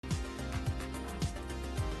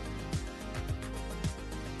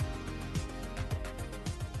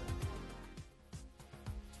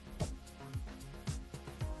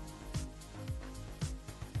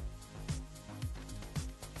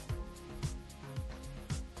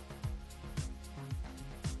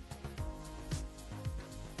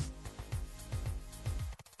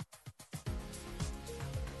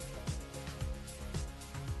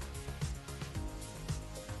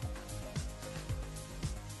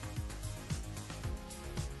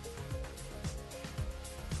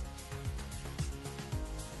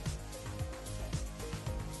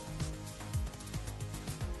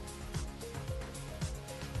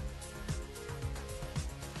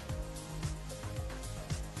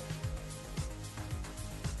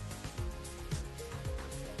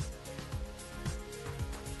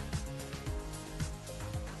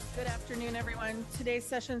Good afternoon, everyone. Today's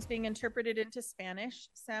session is being interpreted into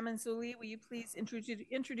Spanish. Sam and Zuli, will you please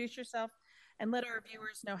introduce yourself and let our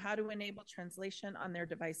viewers know how to enable translation on their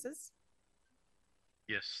devices?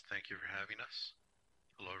 Yes, thank you for having us.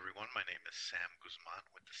 Hello, everyone. My name is Sam Guzman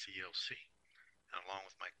with the CLC, and along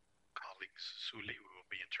with my colleagues Zuli, we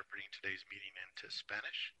will be interpreting today's meeting into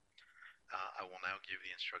Spanish. I will now give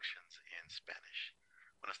the instructions in Spanish.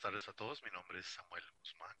 Buenas tardes a todos. Mi nombre es Samuel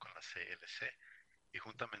Guzmán con la CLC. Y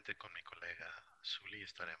juntamente con mi colega Zuli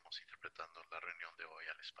estaremos interpretando la reunión de hoy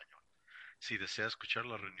al español. Si desea escuchar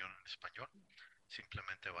la reunión en español,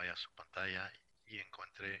 simplemente vaya a su pantalla y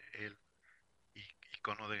encuentre el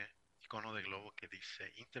icono de globo que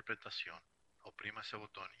dice interpretación, oprima ese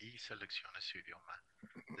botón y seleccione su idioma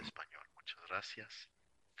de español. Muchas gracias.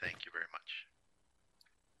 Thank you very much.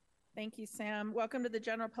 Thank you, Sam. Welcome to the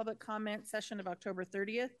general public comment session of October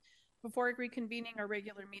 30th. Before reconvening our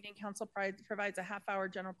regular meeting, Council provides a half-hour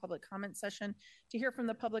general public comment session to hear from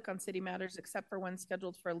the public on city matters, except for one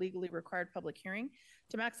scheduled for a legally required public hearing.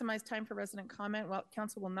 To maximize time for resident comment, while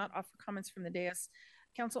Council will not offer comments from the dais,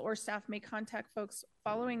 Council or staff may contact folks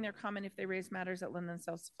following their comment if they raise matters that lend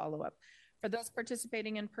themselves to follow-up. For those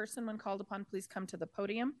participating in person, when called upon, please come to the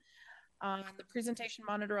podium. On the presentation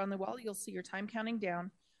monitor on the wall, you'll see your time counting down.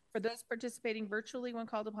 For those participating virtually, when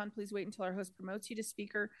called upon, please wait until our host promotes you to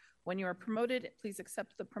speaker. When you are promoted, please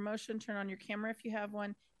accept the promotion, turn on your camera if you have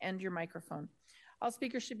one, and your microphone. All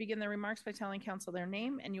speakers should begin their remarks by telling Council their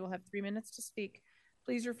name, and you will have 3 minutes to speak.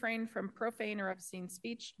 Please refrain from profane or obscene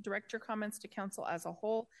speech, direct your comments to Council as a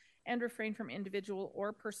whole, and refrain from individual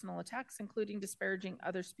or personal attacks, including disparaging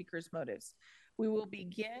other speakers' motives. We will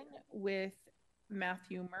begin with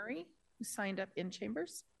Matthew Murray, who signed up in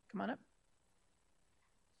chambers. Come on up.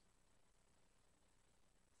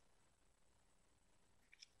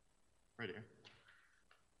 Right here.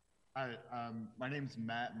 Hi, my name's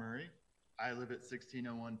Matt Murray. I live at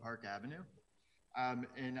 1601 Park Avenue.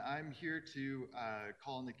 And I'm here to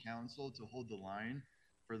call on the council to hold the line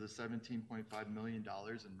for the $17.5 million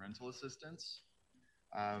in rental assistance,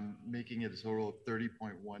 making it a total of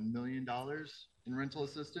 $30.1 million in rental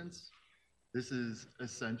assistance. This is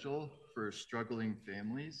essential for struggling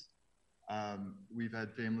families. We've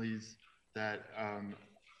had families that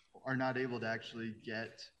are not able to actually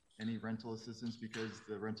get any rental assistance because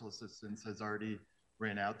the rental assistance has already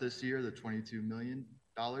ran out this year, the $22 million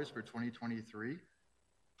for 2023.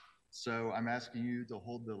 So I'm asking you to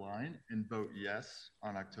hold the line and vote yes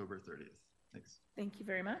on October 30th. Thanks. Thank you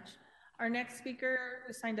very much. Our next speaker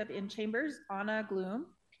who signed up in chambers, Anna Gloom.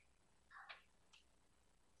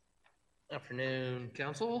 Afternoon,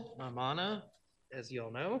 Council. I'm Anna, as you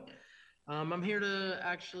all know. I'm here to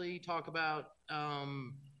actually talk about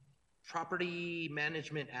property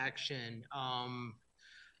management action.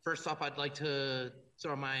 First off, I'd like to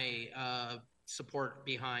throw my support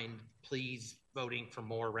behind please voting for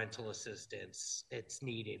more rental assistance. It's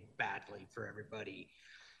needed badly for everybody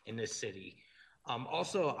in this city.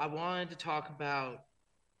 Also, I wanted to talk about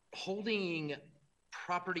holding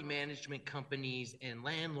property management companies and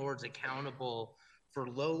landlords accountable for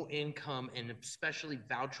low income and especially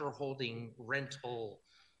voucher holding rental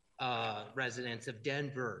residents of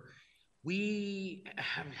Denver. We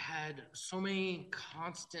have had so many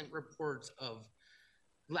constant reports of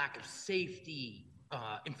lack of safety,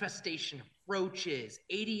 infestation of roaches,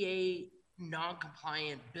 ADA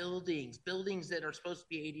non-compliant buildings that are supposed to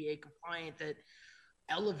be ADA compliant, that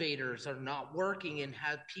elevators are not working and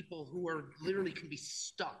have people who are literally can be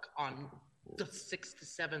stuck on the 6th to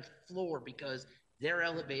 7th floor because their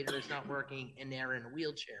elevator is not working and they're in a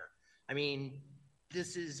wheelchair. I mean,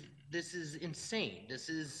 this is insane. This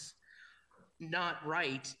is not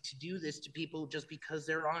right to do this to people just because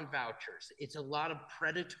they're on vouchers. It's a lot of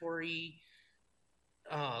predatory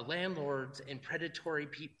landlords and predatory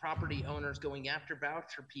property owners going after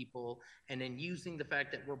voucher people and then using the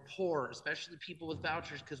fact that we're poor, especially people with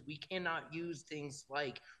vouchers, because we cannot use things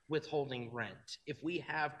like withholding rent. If we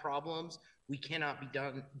have problems, we can't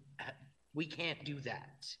do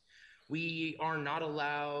that. We are not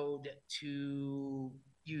allowed to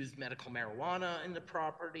use medical marijuana in the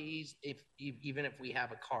properties. Even if we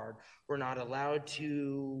have a card, we're not allowed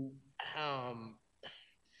to.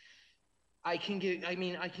 I can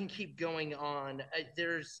keep going on.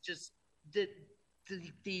 There's just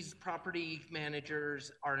these property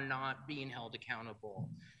managers are not being held accountable,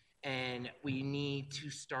 and we need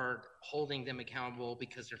to start holding them accountable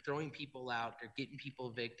because they're throwing people out, they're getting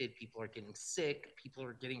people evicted, people are getting sick, people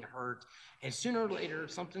are getting hurt, and sooner or later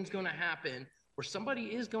something's going to happen where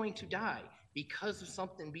somebody is going to die because of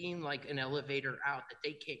something being like an elevator out that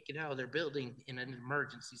they can't get out of their building in an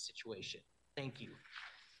emergency situation. Thank you.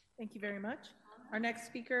 Thank you very much. Our next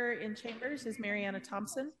speaker in chambers is Mariana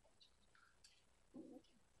Thompson.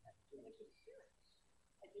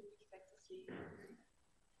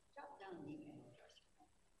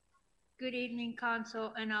 Good evening,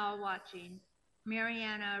 Council and all watching.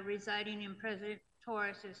 Mariana, residing in President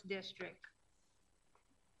Torres's district.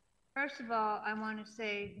 First of all, I want to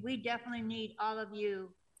say we definitely need all of you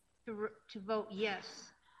to vote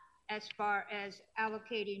yes as far as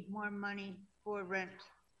allocating more money for rent.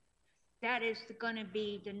 That is going to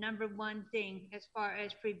be the #1 thing as far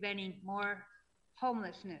as preventing more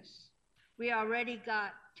homelessness. We already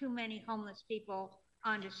got too many homeless people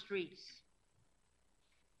on the streets.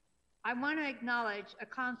 I want to acknowledge a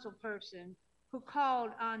council person who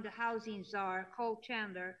called on the housing czar, Cole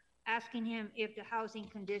Chandler, asking him if the housing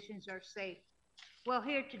conditions are safe. Well,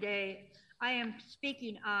 here today, I am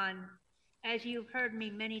speaking on, as you've heard me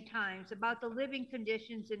many times, about the living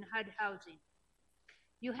conditions in HUD housing.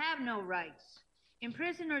 You have no rights. In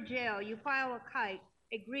prison or jail, you file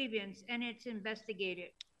a grievance, and it's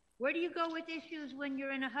investigated. Where do you go with issues when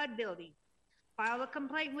you're in a HUD building? File a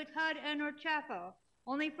complaint with HUD and or CHAPO,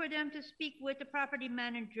 only for them to speak with the property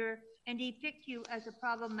manager and depict you as a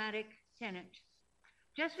problematic tenant.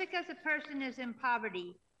 Just because a person is in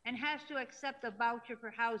poverty and has to accept a voucher for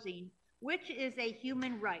housing, which is a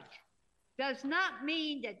human right, does not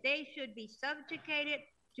mean that they should be subjugated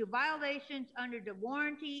to violations under the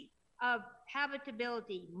warranty of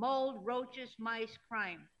habitability, mold, roaches, mice,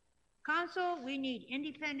 crime. Council, we need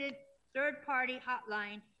independent third-party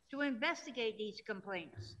hotline to investigate these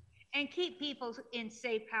complaints and keep people in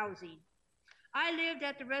safe housing. I lived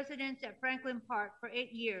at the residence at Franklin Park for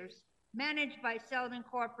 8 years, managed by Selden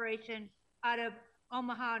Corporation out of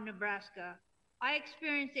Omaha, Nebraska. I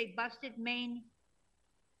experienced a busted main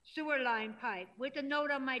sewer line pipe with a note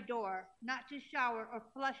on my door not to shower or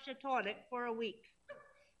flush the toilet for a week.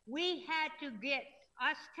 We had to get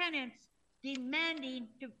us tenants demanding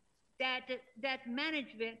that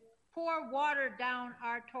management pour water down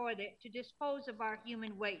our toilet to dispose of our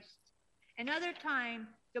human waste. Another time,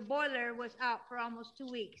 the boiler was out for almost 2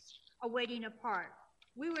 weeks, awaiting a part.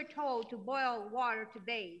 We were told to boil water to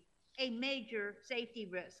bathe, a major safety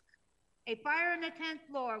risk. A fire on the 10th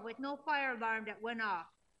floor with no fire alarm that went off,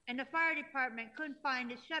 and the fire department couldn't find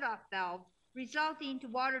the shutoff valve, resulting to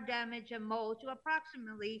water damage and mold to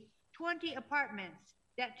approximately 20 apartments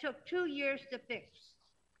that took 2 years to fix.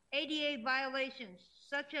 ADA violations,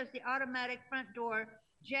 such as the automatic front door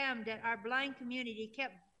jamb that our blind community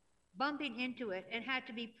kept bumping into it and had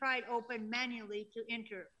to be pried open manually to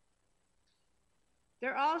enter.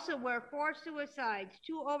 There also were 4 suicides,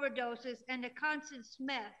 2 overdoses, and the constant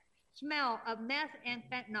smell of meth and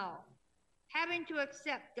fentanyl. Having to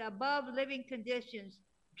accept the above living conditions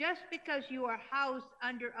just because you are housed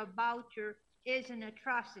under a voucher is an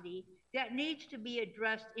atrocity that needs to be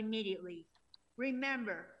addressed immediately.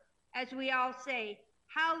 Remember, as we all say,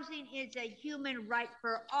 housing is a human right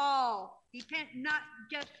for all, not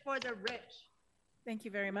just for the rich. Thank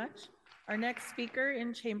you very much. Our next speaker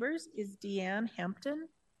in chambers is Deanne Hampton.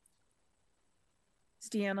 Is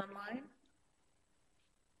Deanne online?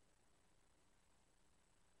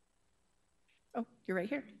 Oh, you're right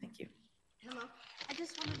here. Thank you. Hello. I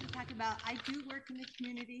just wanted to talk about, I do work in the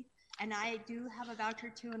community and I do have a voucher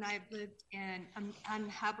too, and I've lived in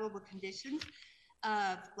unhabitable conditions.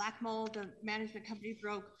 Black Mold, the management company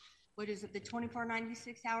broke, the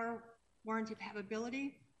 2496-hour warranty of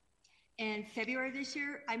habitability. In February this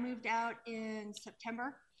year, I moved out in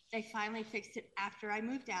September. They finally fixed it after I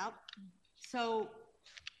moved out. So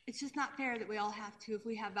it's just not fair that we all have to, if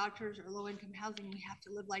we have vouchers or low-income housing, we have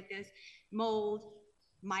to live like this. Mold,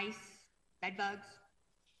 mice, bed bugs,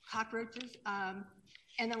 cockroaches,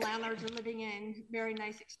 and the landlords are living in very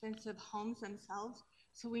nice, expensive homes themselves.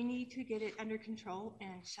 So we need to get it under control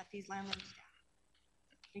and shut these landlords down.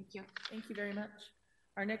 Thank you. Thank you very much.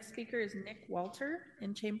 Our next speaker is Nick Walter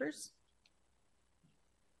in chambers.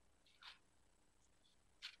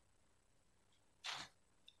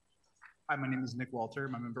 Hi, my name is Nick Walter.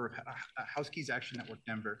 I'm a member of House Keys Action Network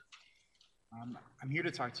Denver. I'm here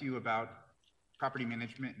to talk to you about property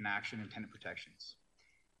management and action and tenant protections.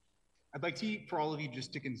 I'd like for all of you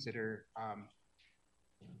just to consider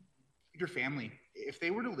your family. If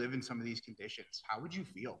they were to live in some of these conditions, how would you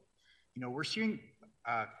feel? You know, we're seeing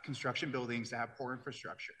construction buildings that have poor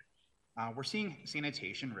infrastructure. We're seeing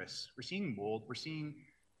sanitation risks. We're seeing mold. We're seeing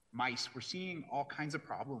mice. We're seeing all kinds of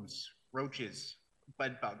problems, roaches,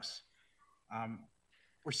 bed bugs.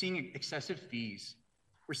 We're seeing excessive fees.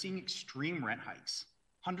 We're seeing extreme rent hikes,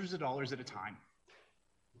 hundreds of dollars at a time.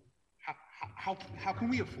 How can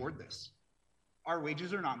we afford this? Our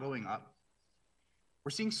wages are not going up.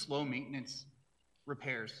 We're seeing slow maintenance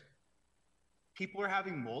repairs. People are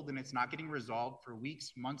having mold and it's not getting resolved for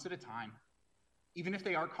weeks, months at a time. Even if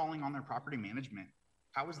they are calling on their property management,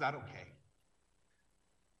 how is that okay?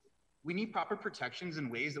 We need proper protections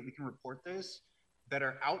and ways that we can report this that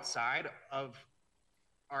are outside of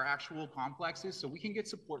our actual complexes so we can get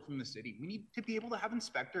support from the city. We need to be able to have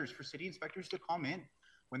inspectors, for city inspectors to come in.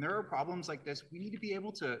 When there are problems like this, we need to be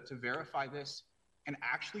able to verify this and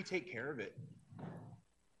actually take care of it.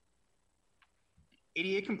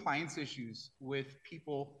 ADA compliance issues with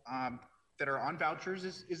people that are on vouchers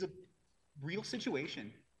is a real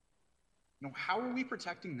situation. You know, how are we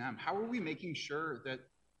protecting them? How are we making sure that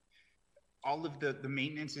all of the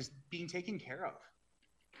maintenance is being taken care of?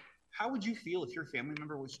 How would you feel if your family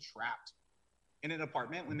member was trapped in an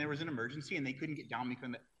apartment when there was an emergency and they couldn't get down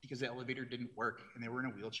because the elevator didn't work and they were in a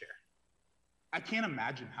wheelchair? I can't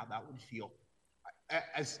imagine how that would feel.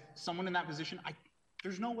 As someone in that position,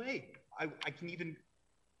 there's no way I can even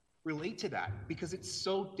relate to that because it's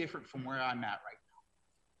so different from where I'm at right now.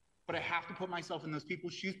 But I have to put myself in those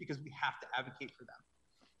people's shoes because we have to advocate for them.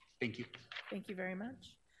 Thank you. Thank you very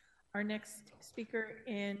much. Our next speaker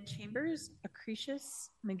in chambers, Acrisius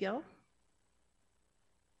McGill.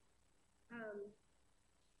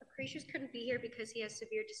 Acrisius couldn't be here because he has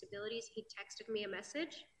severe disabilities. He texted me a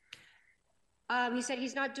message. He said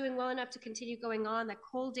he's not doing well enough to continue going on, that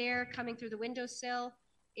cold air coming through the windowsill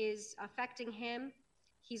is affecting him.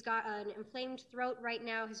 He's got an inflamed throat right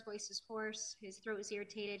now. His voice is hoarse. His throat is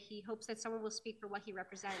irritated. He hopes that someone will speak for what he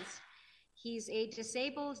represents. He's a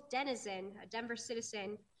disabled denizen, a Denver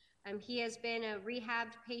citizen. He has been a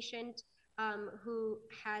rehabbed patient who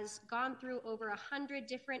has gone through over 100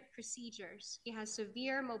 different procedures. He has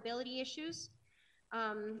severe mobility issues,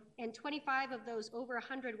 and 25 of those, over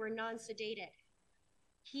 100, were non-sedated.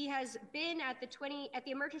 He has been at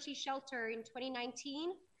the emergency shelter in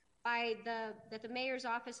 2019 that the mayor's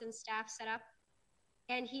office and staff set up,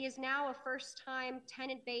 and he is now a first-time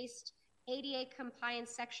tenant-based ADA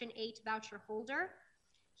compliance Section 8 voucher holder.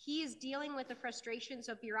 He is dealing with the frustrations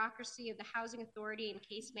of bureaucracy of the housing authority and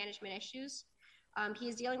case management issues. He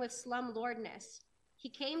is dealing with slumlordness. He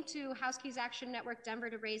came to House Keys Action Network Denver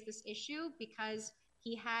to raise this issue because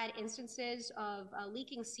he had instances of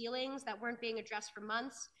leaking ceilings that weren't being addressed for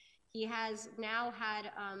months. He has now had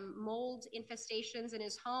mold infestations in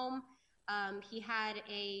his home. He had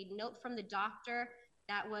a note from the doctor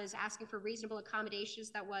that was asking for reasonable accommodations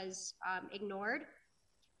that was ignored.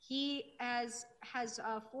 He has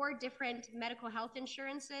 4 different medical health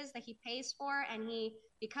insurances that he pays for, and he,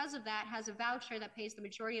 because of that, has a voucher that pays the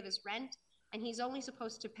majority of his rent, and he's only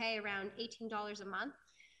supposed to pay around $18 a month.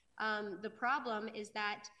 The problem is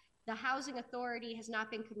that the housing authority has not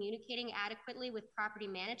been communicating adequately with property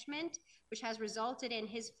management, which has resulted in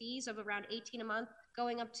his fees of around $18 a month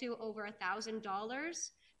going up to over $1,000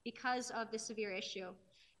 because of the severe issue.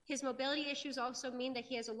 His mobility issues also mean that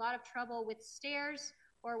he has a lot of trouble with stairs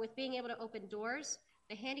or with being able to open doors.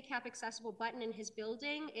 The handicap accessible button in his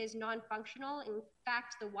building is non-functional. In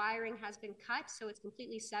fact, the wiring has been cut, so it's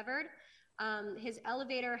completely severed. His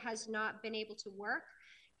elevator has not been able to work.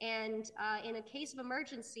 And in a case of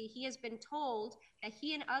emergency, he has been told that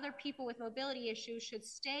he and other people with mobility issues should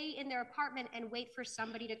stay in their apartment and wait for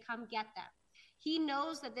somebody to come get them. He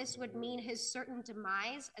knows that this would mean his certain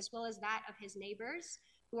demise, as well as that of his neighbors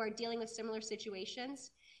who are dealing with similar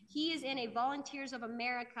situations. He is in a Volunteers of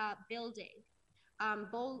America building,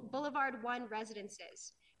 Boulevard 1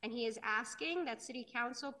 residences, and he is asking that City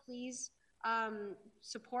Council please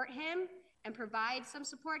support him and provide some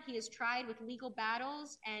support. He has tried with legal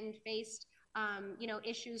battles and faced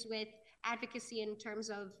issues with advocacy in terms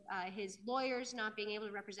of his lawyers not being able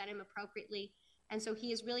to represent him appropriately. And so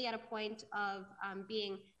he is really at a point of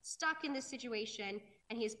being stuck in this situation,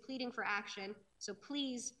 and he is pleading for action. So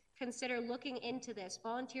please consider looking into this.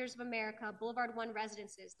 Volunteers of America, Boulevard 1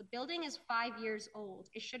 residences. The building is 5 years old.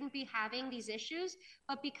 It shouldn't be having these issues,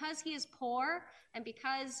 but because he is poor and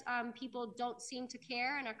because people don't seem to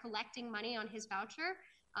care and are collecting money on his voucher,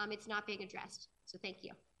 it's not being addressed. So thank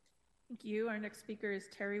you. Thank you. Our next speaker is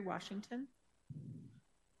Terry Washington.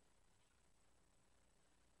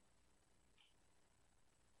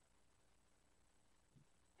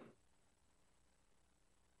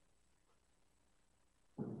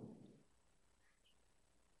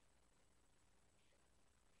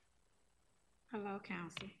 Hello,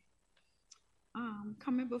 Council.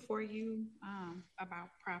 Coming before you about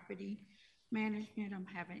property management I'm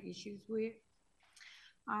having issues with.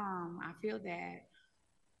 I feel that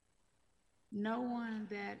no one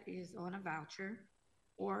that is on a voucher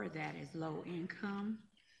or that is low income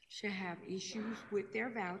should have issues with their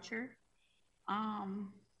voucher.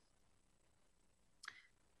 Um,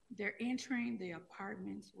 they're entering the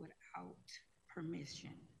apartments without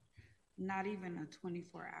permission, not even a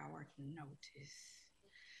 24-hour notice.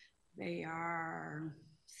 They are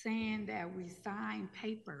saying that we sign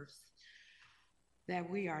papers that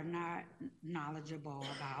we are not knowledgeable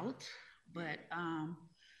about, but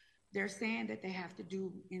they're saying that they have to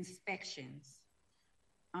do inspections,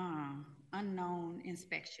 unknown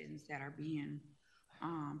inspections that are being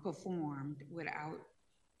performed without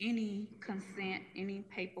any consent, any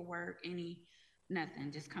paperwork, any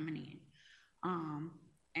nothing, just coming in.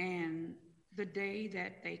 And the day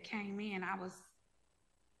that they came in, I was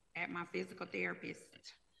at my physical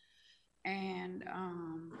therapist, and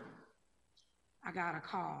I got a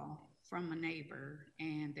call from a neighbor,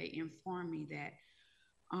 and they informed me that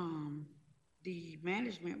the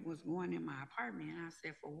management was going in my apartment. And I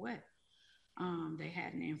said, for what? They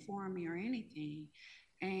hadn't informed me or anything.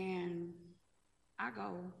 And I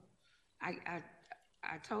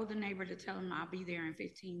told the neighbor to tell him I'll be there in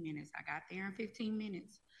 15 minutes. I got there in 15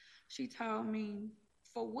 minutes. She told me,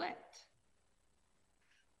 for what?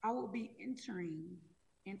 I will be entering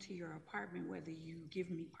into your apartment whether you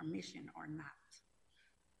give me permission or not.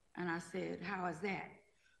 And I said, how is that?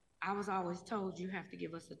 I was always told you have to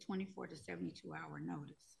give us a 24 to 72-hour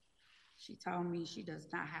notice. She told me she does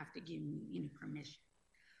not have to give me any permission.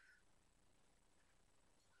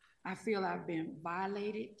 I feel I've been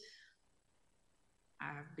violated.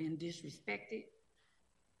 I've been disrespected.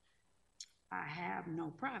 I have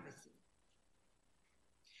no privacy.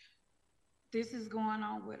 This is going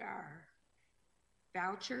on with our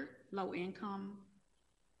voucher, low-income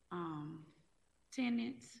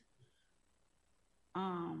tenants,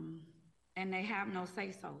 and they have no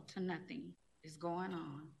say-so to nothing is going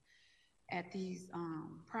on at these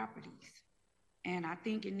properties. And I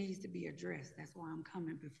think it needs to be addressed. That's why I'm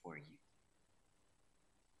coming before you.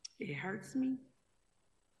 It hurts me,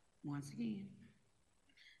 once again,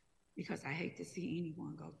 because I hate to see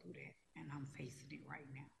anyone go through that, and I'm facing it right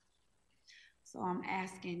now. So I'm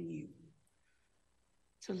asking you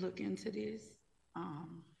to look into this.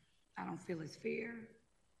 I don't feel it's fair.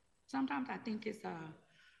 Sometimes I think it's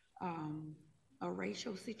a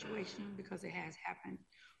racial situation because it has happened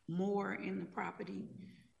more in the property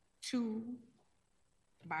to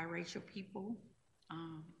biracial people,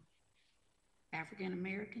 African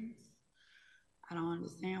Americans. I don't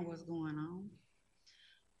understand what's going on.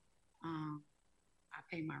 I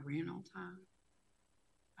pay my rent on time.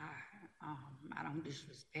 I don't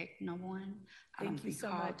disrespect no one. I don't be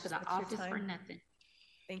called to the office for nothing.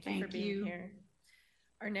 Thank you for being here.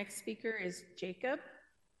 Our next speaker is Jacob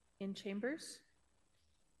in Chambers.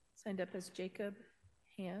 Signed up as Jacob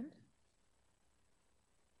Hand.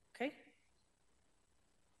 Okay.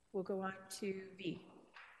 We'll go on to V.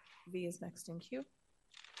 V is next in queue.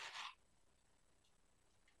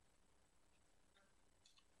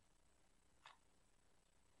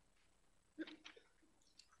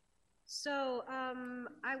 So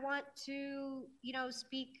I want to,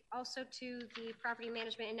 speak also to the property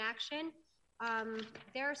management in action.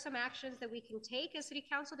 There are some actions that we can take as City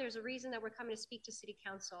Council. There's a reason that we're coming to speak to City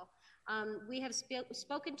Council. We have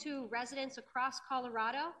spoken to residents across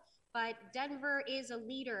Colorado, but Denver is a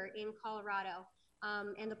leader in Colorado.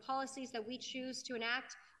 And the policies that we choose to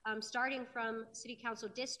enact, starting from City Council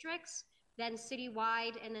districts, then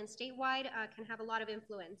citywide, and then statewide, can have a lot of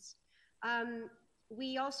influence.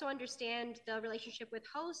 We also understand the relationship with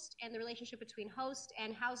host and the relationship between host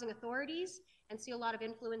and housing authorities and see a lot of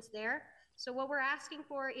influence there. So what we're asking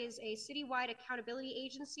for is a citywide accountability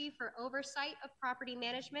agency for oversight of property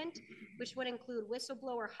management, which would include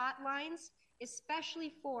whistleblower hotlines,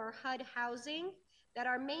 especially for HUD housing, that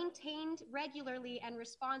are maintained regularly and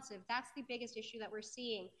responsive. That's the biggest issue that we're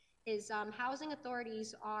seeing is housing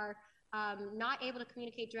authorities are not able to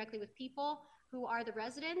communicate directly with people who are the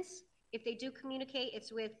residents. If they do communicate,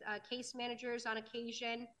 it's with case managers on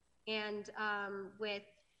occasion and with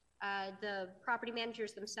the property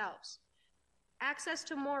managers themselves. Access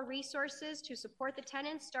to more resources to support the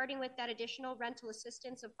tenants, starting with that additional rental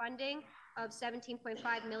assistance of funding of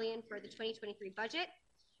 $17.5 million for the 2023 budget.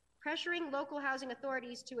 Pressuring local housing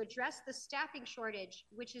authorities to address the staffing shortage,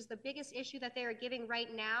 which is the biggest issue that they are giving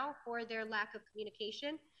right now for their lack of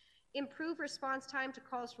communication. Improve response time to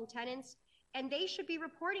calls from tenants. And they should be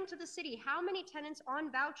reporting to the city how many tenants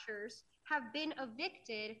on vouchers have been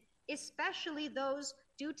evicted, especially those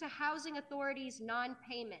due to housing authorities'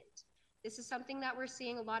 non-payment. This is something that we're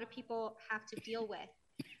seeing a lot of people have to deal with.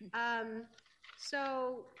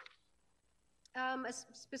 So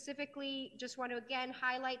Specifically, just want to again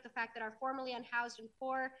highlight the fact that our formerly unhoused and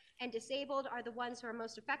poor and disabled are the ones who are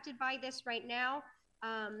most affected by this right now.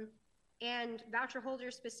 And voucher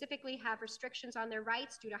holders specifically have restrictions on their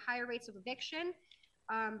rights due to higher rates of eviction.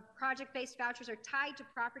 Project-based vouchers are tied to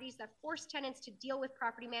properties that force tenants to deal with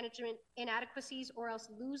property management inadequacies or else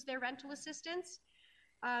lose their rental assistance.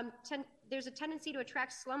 There's a tendency to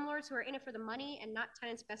attract slumlords who are in it for the money and not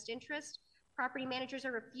tenants' best interest. Property managers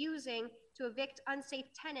are refusing to evict unsafe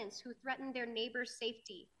tenants who threaten their neighbors'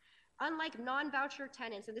 safety. Unlike non-voucher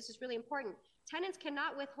tenants, and this is really important, tenants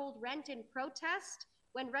cannot withhold rent in protest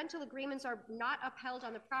when rental agreements are not upheld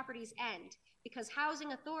on the property's end, because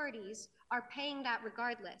housing authorities are paying that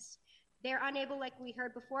regardless. They're unable, like we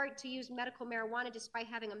heard before, to use medical marijuana despite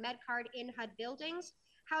having a med card in HUD buildings.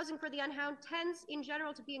 Housing for the unhoused tends in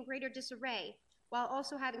general to be in greater disarray, while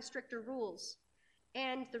also having stricter rules.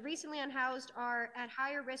 And the recently unhoused are at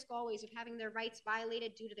higher risk always of having their rights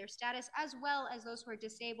violated due to their status, as well as those who are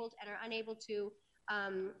disabled and are unable to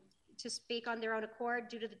speak on their own accord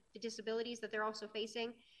due to the disabilities that they're also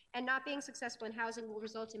facing. And not being successful in housing will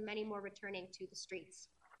result in many more returning to the streets.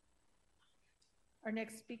 Our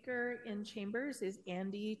next speaker in chambers is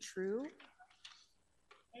Andy True.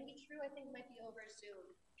 Andy True, I think, might be over Zoom.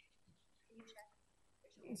 Can you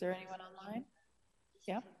check? Is there anyone online?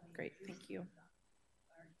 Yeah, great, thank you.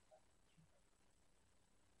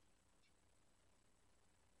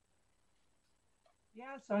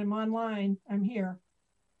 Yes, I'm online. I'm here.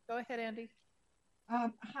 Go ahead, Andy.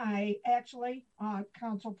 Hi, actually,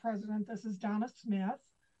 Council President, this is Donna Smith.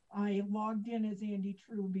 I logged in as Andy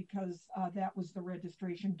True because that was the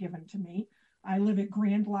registration given to me. I live at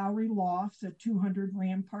Grand Lowry Lofts at 200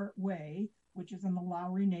 Rampart Way, which is in the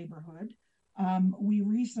Lowry neighborhood. We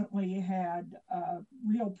recently had a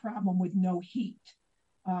real problem with no heat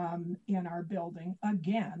in our building.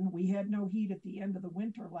 Again, we had no heat at the end of the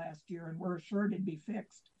winter last year, and we're assured it'd be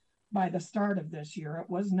fixed by the start of this year. It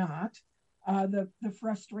was not. The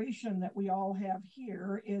frustration that we all have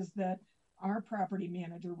here is that our property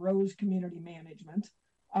manager, Rose Community Management,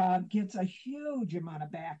 gets a huge amount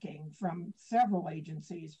of backing from several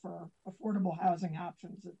agencies for affordable housing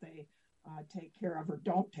options that they take care of or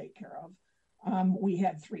don't take care of. We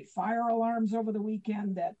had 3 fire alarms over the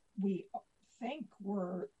weekend that we think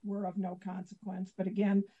were of no consequence. But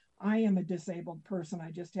again, I am a disabled person.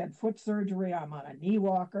 I just had foot surgery. I'm on a knee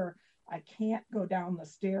walker. I can't go down the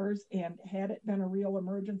stairs. And had it been a real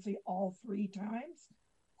emergency all 3 times,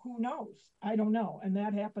 who knows? I don't know. And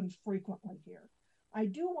that happens frequently here. I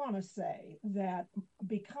do want to say that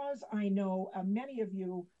because I know many of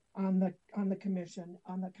you on the commission,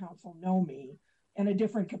 on the council know me in a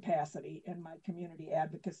different capacity, in my community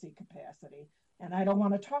advocacy capacity. And I don't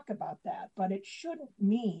want to talk about that, but it shouldn't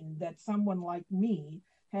mean that someone like me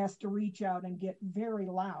has to reach out and get very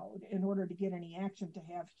loud in order to get any action to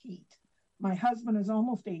have heat. My husband is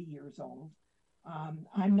almost 80 years old.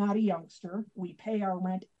 I'm not a youngster. We pay our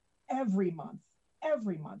rent every month.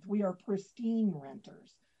 Every month. We are pristine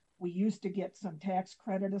renters. We used to get some tax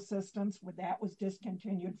credit assistance, but that was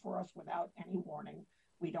discontinued for us without any warning.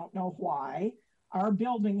 We don't know why. Our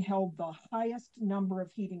building held the highest number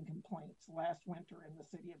of heating complaints last winter in the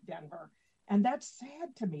city of Denver. And that's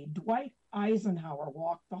sad to me. Dwight Eisenhower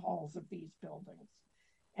walked the halls of these buildings.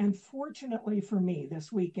 And fortunately for me,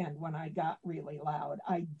 this weekend when I got really loud,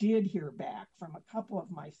 I did hear back from a couple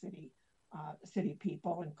of my city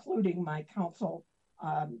people, including my council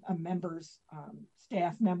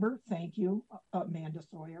staff member. Thank you, Amanda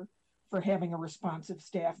Sawyer, for having a responsive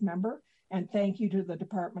staff member. And thank you to the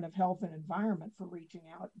Department of Health and Environment for reaching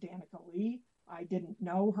out. Danica Lee, I didn't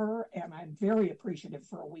know her, and I'm very appreciative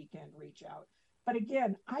for a weekend reach out. But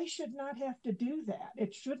again, I should not have to do that.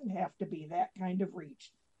 It shouldn't have to be that kind of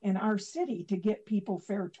reach in our city to get people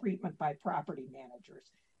fair treatment by property managers.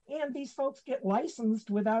 And these folks get licensed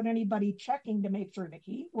without anybody checking to make sure the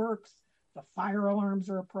heat works, the fire alarms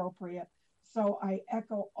are appropriate. So I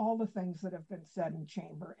echo all the things that have been said in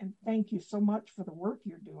chamber. And thank you so much for the work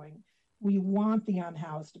you're doing. We want the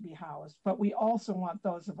unhoused to be housed, but we also want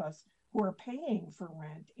those of us who are paying for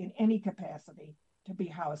rent in any capacity to be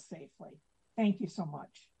housed safely. Thank you so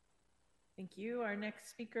much. Thank you. Our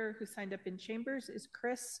next speaker who signed up in chambers is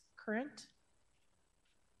Chris Current.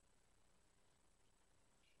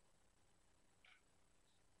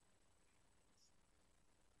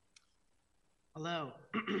 Hello.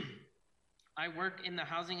 I work in the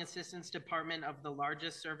Housing Assistance Department of the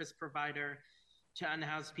largest service provider to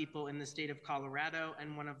unhoused people in the state of Colorado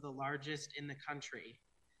and one of the largest in the country.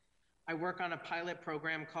 I work on a pilot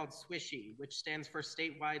program called SWISHY, which stands for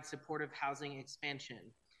Statewide Supportive Housing Expansion.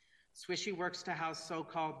 Swishy works to house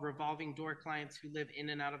so-called revolving door clients who live in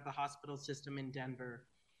and out of the hospital system in Denver.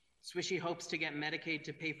 Swishy hopes to get Medicaid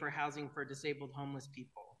to pay for housing for disabled homeless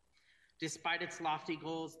people. Despite its lofty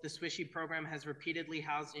goals, the Swishy program has repeatedly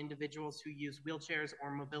housed individuals who use wheelchairs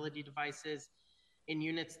or mobility devices in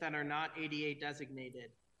units that are not ADA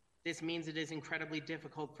designated. This means it is incredibly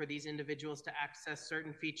difficult for these individuals to access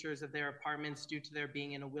certain features of their apartments due to their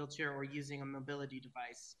being in a wheelchair or using a mobility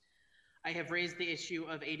device. I have raised the issue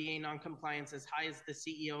of ADA noncompliance as high as the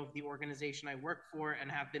CEO of the organization I work for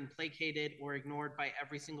and have been placated or ignored by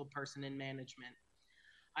every single person in management.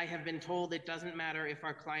 I have been told it doesn't matter if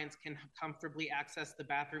our clients can comfortably access the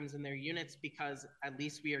bathrooms in their units because at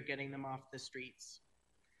least we are getting them off the streets.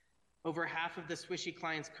 Over half of the Swishy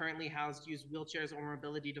clients currently housed use wheelchairs or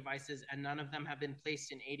mobility devices, and none of them have been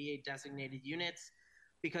placed in ADA designated units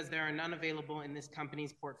because there are none available in this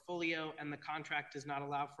company's portfolio, and the contract does not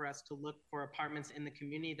allow for us to look for apartments in the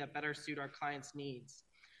community that better suit our clients' needs.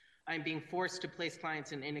 I'm being forced to place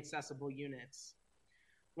clients in inaccessible units.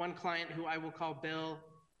 One client, who I will call Bill,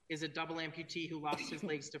 is a double amputee who lost his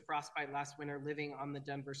legs to frostbite last winter living on the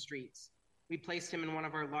Denver streets. We placed him in one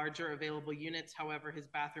of our larger available units. However, his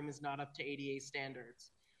bathroom is not up to ADA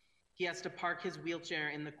standards. He has to park his wheelchair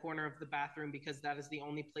in the corner of the bathroom because that is the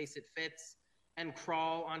only place it fits, and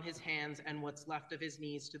crawl on his hands and what's left of his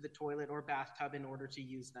knees to the toilet or bathtub in order to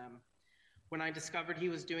use them. When I discovered he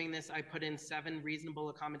was doing this, I put in 7 reasonable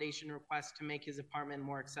accommodation requests to make his apartment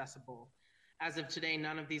more accessible. As of today,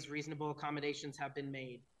 none of these reasonable accommodations have been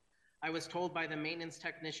made. I was told by the maintenance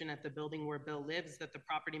technician at the building where Bill lives that the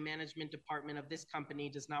property management department of this company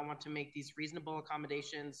does not want to make these reasonable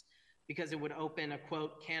accommodations because it would open a,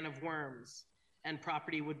 quote, can of worms, and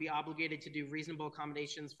property would be obligated to do reasonable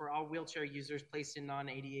accommodations for all wheelchair users placed in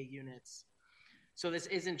non-ADA units. So this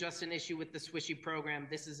isn't just an issue with the Swishy program,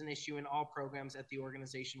 this is an issue in all programs at the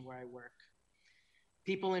organization where I work.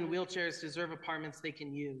 People in wheelchairs deserve apartments they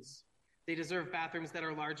can use. They deserve bathrooms that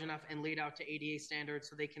are large enough and laid out to ADA standards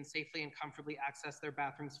so they can safely and comfortably access their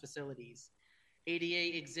bathrooms facilities.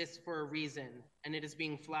 ADA exists for a reason, and it is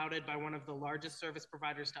being flouted by one of the largest service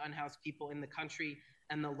providers to unhoused people in the country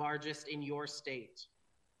and the largest in your state.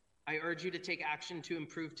 I urge you to take action to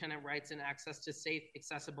improve tenant rights and access to safe,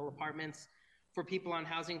 accessible apartments for people on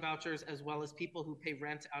housing vouchers as well as people who pay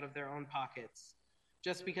rent out of their own pockets.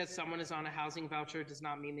 Just because someone is on a housing voucher does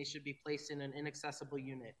not mean they should be placed in an inaccessible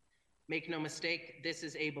unit. Make no mistake, this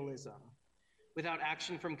is ableism. Without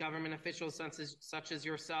action from government officials such as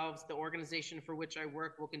yourselves, the organization for which I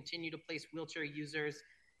work will continue to place wheelchair users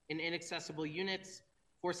in inaccessible units,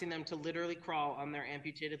 forcing them to literally crawl on their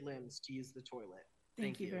amputated limbs to use the toilet.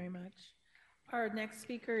 Thank you very much. Our next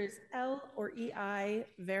speaker is L or EI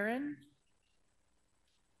Varen.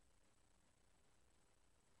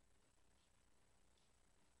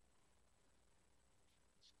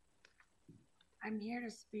 I'm here to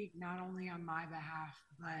speak not only on my behalf,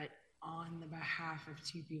 but on the behalf of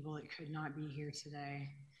 2 people that could not be here today.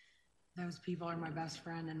 Those people are my best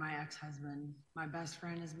friend and my ex-husband. My best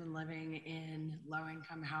friend has been living in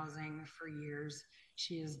low-income housing for years.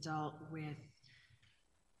 She has dealt with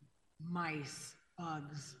mice,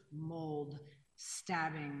 bugs, mold,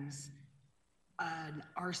 stabbings, an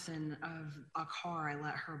arson of a car I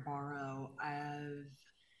let her borrow, of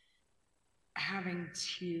having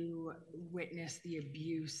to witness the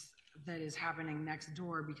abuse that is happening next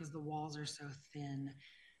door because the walls are so thin,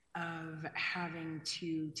 of having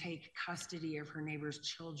to take custody of her neighbor's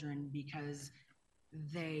children because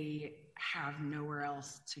they have nowhere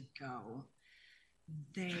else to go.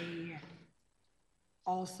 They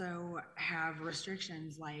also have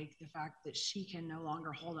restrictions like the fact that she can no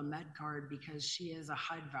longer hold a med card because she is a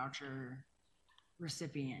HUD voucher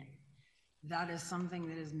recipient. That is something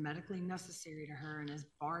that is medically necessary to her and is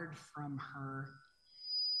barred from her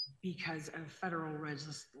because of federal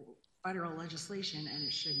legislation, and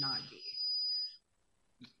it should not be.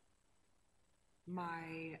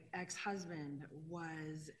 My ex-husband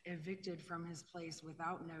was evicted from his place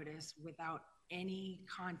without notice, without any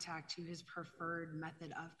contact to his preferred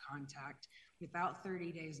method of contact, without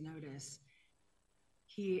 30 days notice.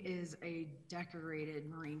 He is a decorated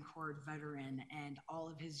Marine Corps veteran, and all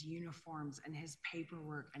of his uniforms and his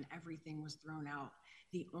paperwork and everything was thrown out.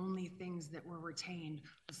 The only things that were retained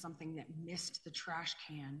was something that missed the trash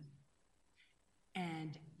can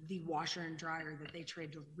and the washer and dryer that they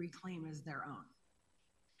tried to reclaim as their own.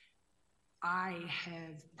 I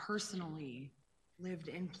have personally lived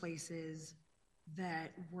in places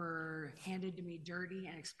that were handed to me dirty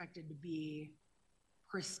and expected to be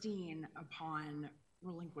pristine upon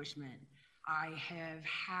relinquishment. I have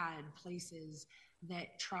had places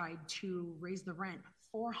that tried to raise the rent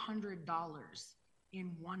 $400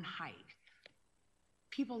 in one hike.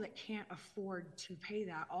 People that can't afford to pay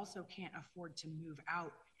that also can't afford to move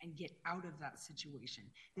out and get out of that situation.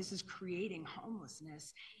 This is creating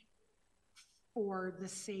homelessness for the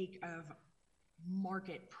sake of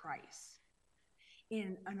market price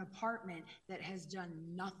in an apartment that has done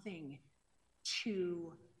nothing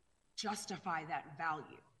to justify that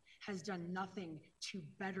value, has done nothing to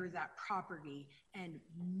better that property and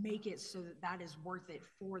make it so that that is worth it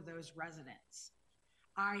for those residents.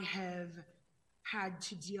 I have had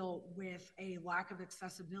to deal with a lack of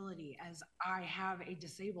accessibility as I have a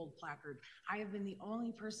disabled placard. I have been the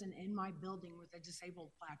only person in my building with a disabled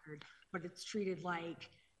placard, but it's treated like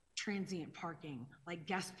transient parking, like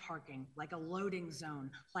guest parking, like a loading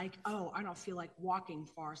zone, like, oh, I don't feel like walking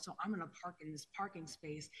far, so I'm gonna park in this parking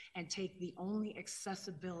space and take the only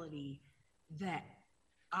accessibility that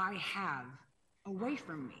I have away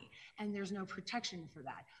from me. And there's no protection for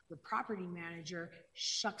that. The property manager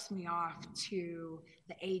shucks me off to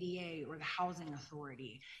the ADA or the housing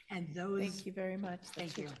authority. And those— Thank you very much.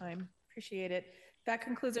 Thank you. Time. Appreciate it. That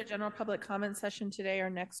concludes our general public comment session today. Our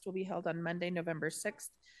next will be held on Monday, November 6th.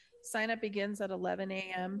 Sign up begins at 11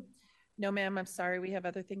 a.m. No, ma'am, I'm sorry. We have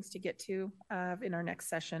other things to get to in our next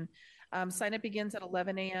session. Sign up begins at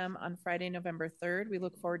 11 a.m. on Friday, November 3rd. We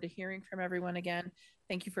look forward to hearing from everyone again.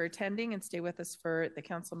 Thank you for attending and stay with us for the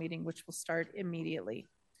council meeting, which will start immediately.